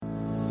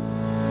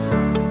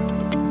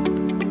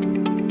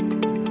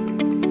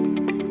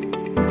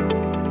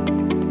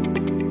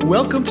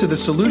Welcome to the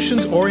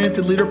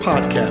Solutions-Oriented Leader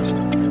Podcast.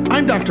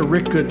 I'm Dr.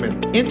 Rick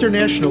Goodman,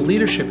 international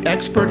leadership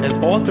expert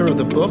and author of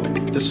the book,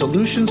 The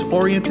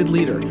Solutions-Oriented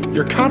Leader,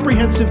 your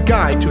comprehensive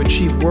guide to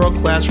achieve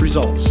world-class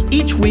results.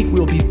 Each week,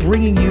 we'll be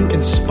bringing you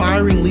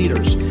inspiring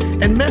leaders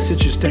and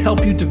messages to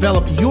help you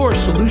develop your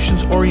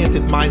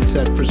solutions-oriented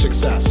mindset for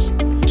success.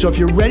 So if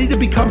you're ready to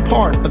become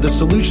part of the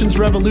Solutions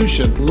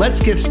Revolution,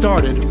 let's get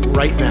started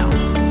right now.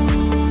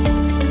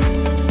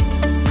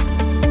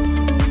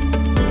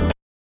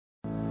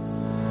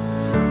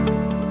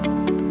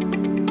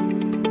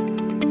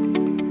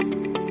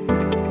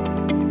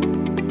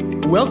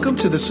 Welcome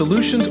to the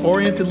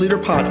Solutions-Oriented Leader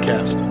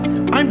Podcast.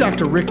 I'm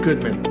Dr. Rick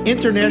Goodman,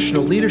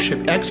 international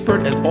leadership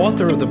expert and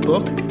author of the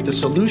book, The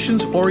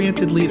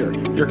Solutions-Oriented Leader,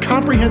 your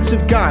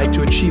comprehensive guide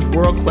to achieve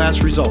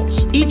world-class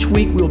results. Each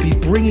week, we'll be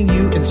bringing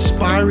you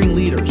inspiring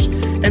leaders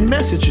and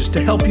messages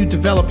to help you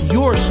develop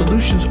your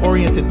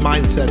solutions-oriented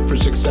mindset for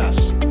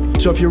success.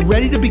 So if you're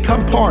ready to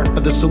become part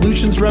of the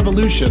Solutions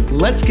Revolution,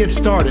 let's get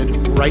started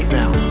right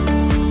now.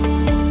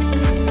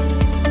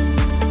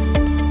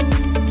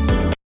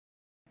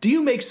 Do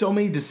you make so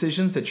many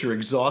decisions that you're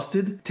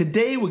exhausted?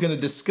 Today, we're going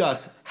to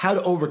discuss how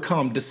to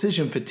overcome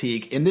decision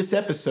fatigue in this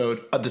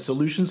episode of the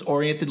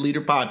Solutions-Oriented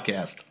Leader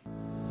Podcast.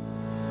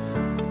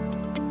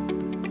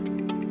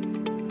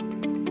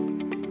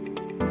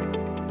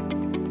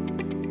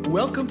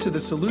 Welcome to the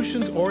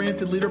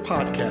Solutions-Oriented Leader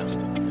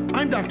Podcast.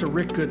 I'm Dr.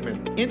 Rick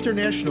Goodman,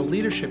 international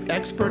leadership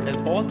expert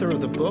and author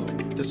of the book,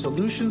 The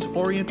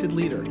Solutions-Oriented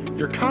Leader,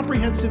 your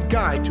comprehensive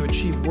guide to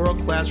achieve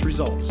world-class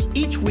results.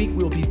 Each week,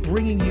 we'll be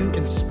bringing you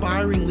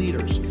inspiring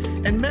leaders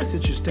and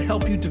messages to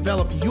help you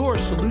develop your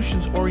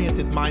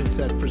solutions-oriented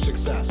mindset for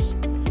success.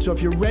 So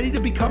if you're ready to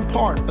become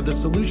part of the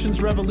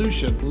Solutions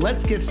Revolution,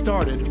 let's get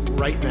started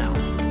right now.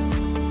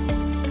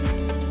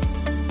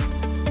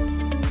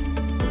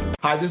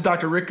 Hi, this is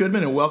Dr. Rick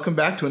Goodman, and welcome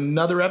back to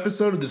another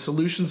episode of the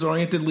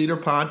Solutions-Oriented Leader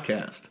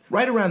Podcast.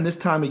 Right around this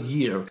time of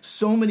year,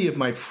 so many of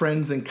my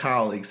friends and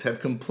colleagues have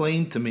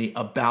complained to me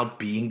about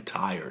being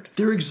tired.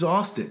 They're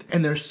exhausted,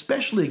 and they're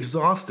especially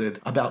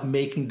exhausted about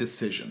making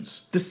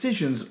decisions.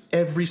 Decisions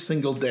every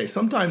single day,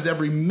 sometimes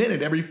every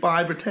minute, every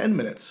 5 or 10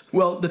 minutes.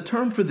 Well, the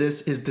term for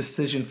this is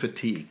decision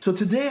fatigue. So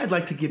today I'd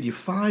like to give you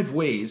 5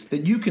 ways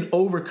that you can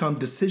overcome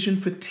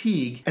decision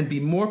fatigue and be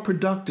more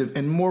productive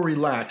and more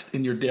relaxed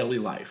in your daily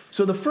life.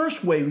 So the first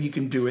way you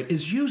can do it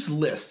is use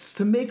lists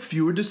to make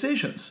fewer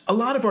decisions. A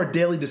lot of our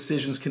daily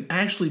decisions can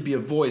actually be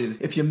avoided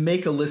if you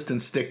make a list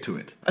and stick to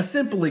it. A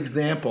simple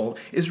example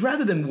is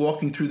rather than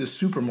walking through the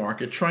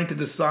supermarket trying to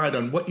decide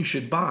on what you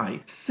should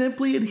buy,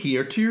 simply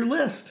adhere to your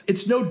list.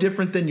 It's no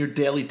different than your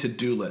daily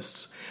to-do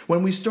lists.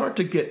 When we start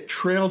to get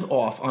trailed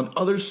off on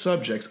other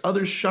subjects,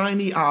 other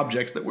shiny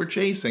objects that we're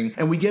chasing,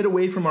 and we get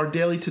away from our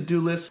daily to-do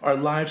list, our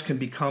lives can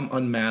become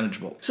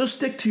unmanageable. So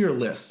stick to your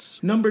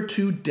lists. Number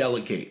 2,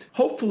 delegate.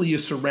 Hopefully you're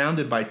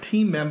surrounded by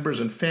team members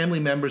and family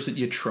members that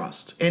you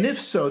trust. And if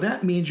so,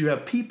 that means you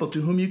have people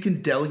to whom you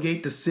can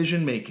delegate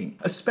decision-making,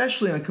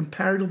 especially on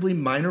comparatively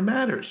minor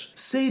matters.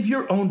 Save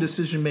your own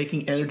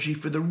decision-making energy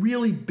for the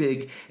really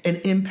big and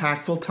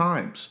impactful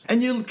times.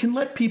 And you can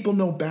let people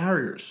know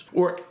barriers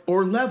or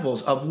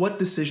levels of what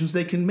decisions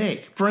they can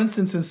make. For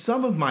instance, in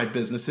some of my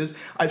businesses,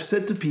 I've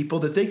said to people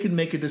that they can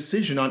make a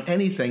decision on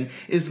anything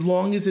as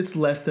long as it's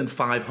less than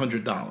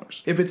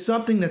 $500. If it's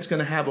something that's going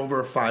to have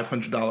over a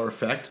 $500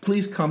 effect,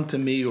 please come to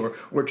me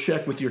or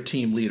check with your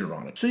team leader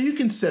on it. So you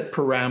can set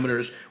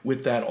parameters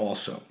with that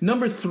also.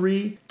 Number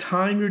 3,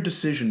 time your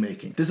decision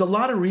making. There's a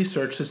lot of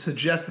research that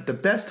suggests that the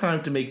best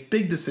time to make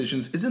big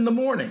decisions is in the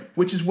morning,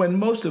 which is when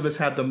most of us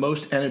have the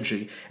most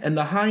energy and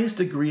the highest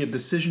degree of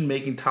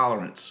decision-making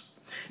tolerance.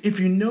 If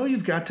you know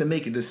you've got to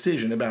make a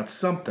decision about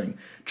something,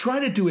 try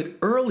to do it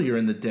earlier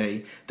in the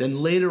day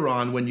than later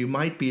on when you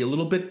might be a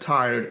little bit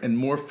tired and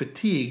more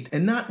fatigued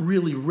and not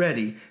really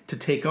ready to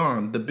take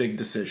on the big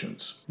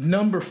decisions.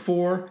 Number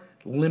 4,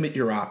 limit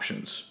your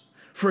options.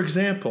 For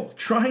example,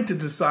 trying to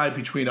decide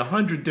between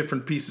 100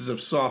 different pieces of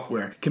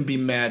software can be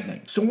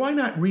maddening. So why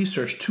not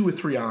research 2 or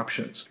 3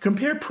 options?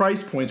 Compare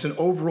price points and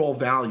overall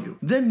value,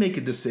 then make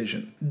a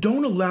decision.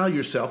 Don't allow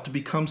yourself to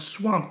become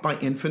swamped by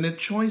infinite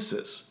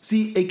choices.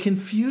 See, a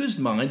confused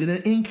mind and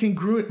an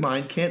incongruent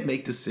mind can't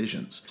make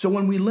decisions. So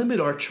when we limit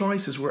our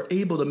choices, we're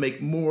able to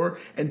make more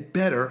and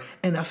better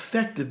and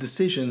effective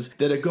decisions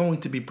that are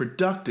going to be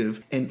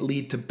productive and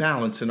lead to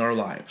balance in our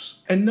lives.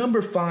 And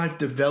number 5,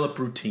 develop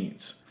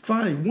routines.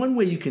 Finally, one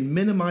way you can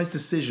minimize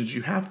decisions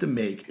you have to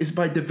make is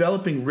by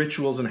developing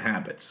rituals and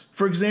habits.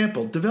 For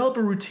example, develop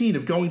a routine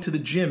of going to the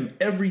gym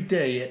every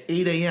day at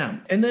 8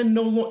 a.m. and then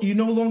you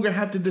no longer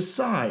have to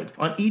decide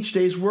on each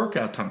day's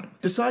workout time.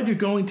 Decide you're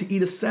going to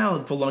eat a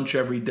salad for lunch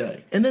every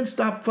day and then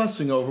stop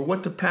fussing over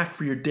what to pack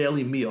for your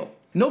daily meal.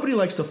 Nobody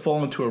likes to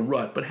fall into a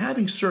rut, but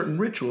having certain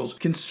rituals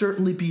can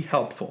certainly be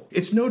helpful.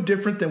 It's no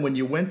different than when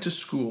you went to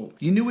school.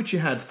 You knew what you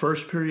had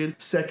first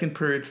period, second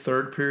period,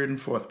 third period, and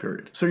fourth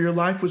period. So your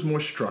life was more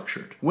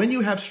structured. When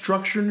you have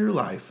structure in your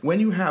life, when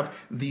you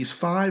have these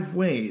 5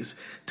 ways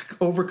to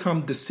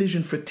overcome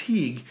decision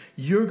fatigue,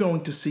 you're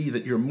going to see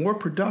that you're more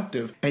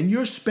productive and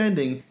you're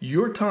spending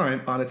your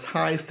time on its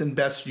highest and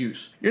best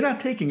use. You're not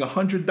taking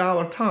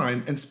 $100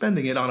 time and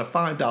spending it on a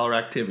 $5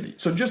 activity.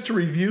 So just to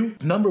review,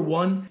 number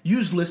 1,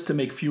 use lists to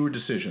make fewer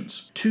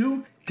decisions.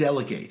 2,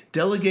 delegate.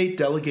 Delegate,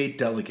 delegate,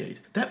 delegate.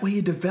 That way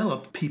you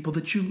develop people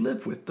that you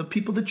live with, the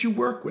people that you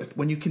work with,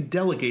 when you can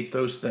delegate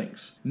those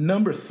things.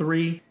 Number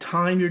 3,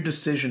 time your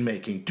decision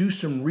making. Do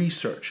some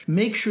research.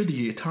 Make sure that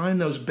you time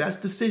those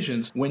best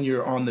decisions when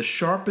you're on the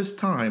sharpest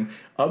time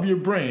of your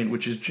brain,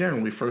 which is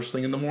generally first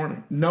thing in the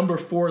morning. Number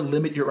 4,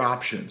 limit your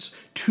options.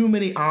 Too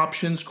many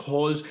options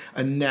cause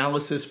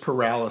analysis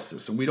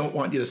paralysis, and we don't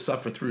want you to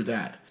suffer through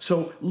that.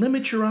 So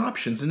limit your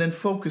options and then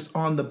focus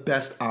on the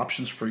best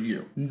options for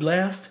you.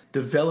 Last,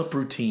 develop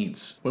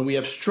routines. When we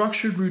have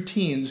structured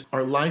routines,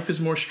 our life is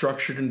more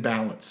structured and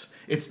balanced.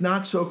 It's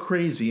not so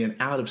crazy and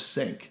out of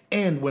sync.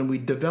 And when we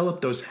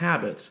develop those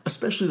habits,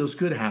 especially those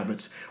good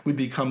habits, we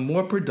become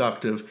more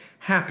productive,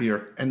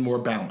 happier, and more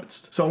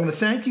balanced. So I want to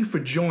thank you for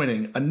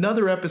joining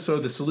another episode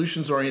of the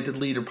Solutions Oriented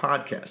Leader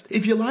podcast.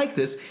 If you like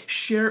this,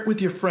 share it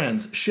with your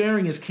friends.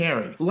 Sharing is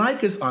caring.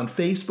 Like us on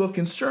Facebook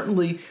and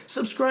certainly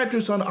subscribe to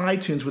us on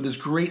iTunes with this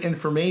great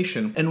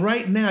information. And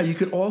right now, you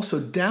could also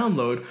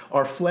download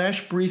our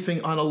flash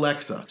briefing on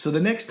Alexa. So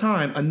the next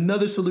time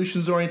another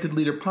Solutions Oriented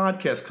Leader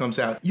podcast comes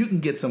out, you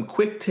can get some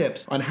quick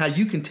tips on how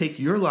you can take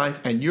your life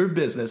and your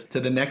business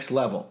to the next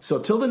level. So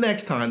till the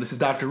next time, this is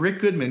Dr. Rick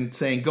Goodman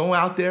saying go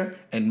out there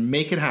and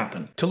make it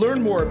happen. To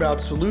learn more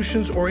about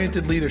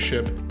solutions-oriented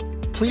leadership,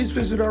 please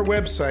visit our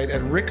website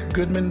at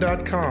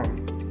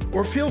rickgoodman.com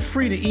or feel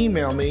free to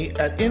email me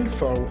at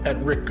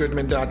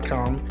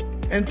info@rickgoodman.com,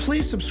 and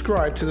please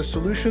subscribe to the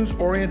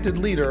Solutions-Oriented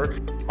Leader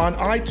on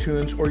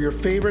iTunes or your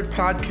favorite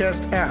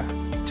podcast app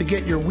to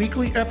get your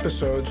weekly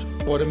episodes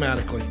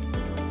automatically.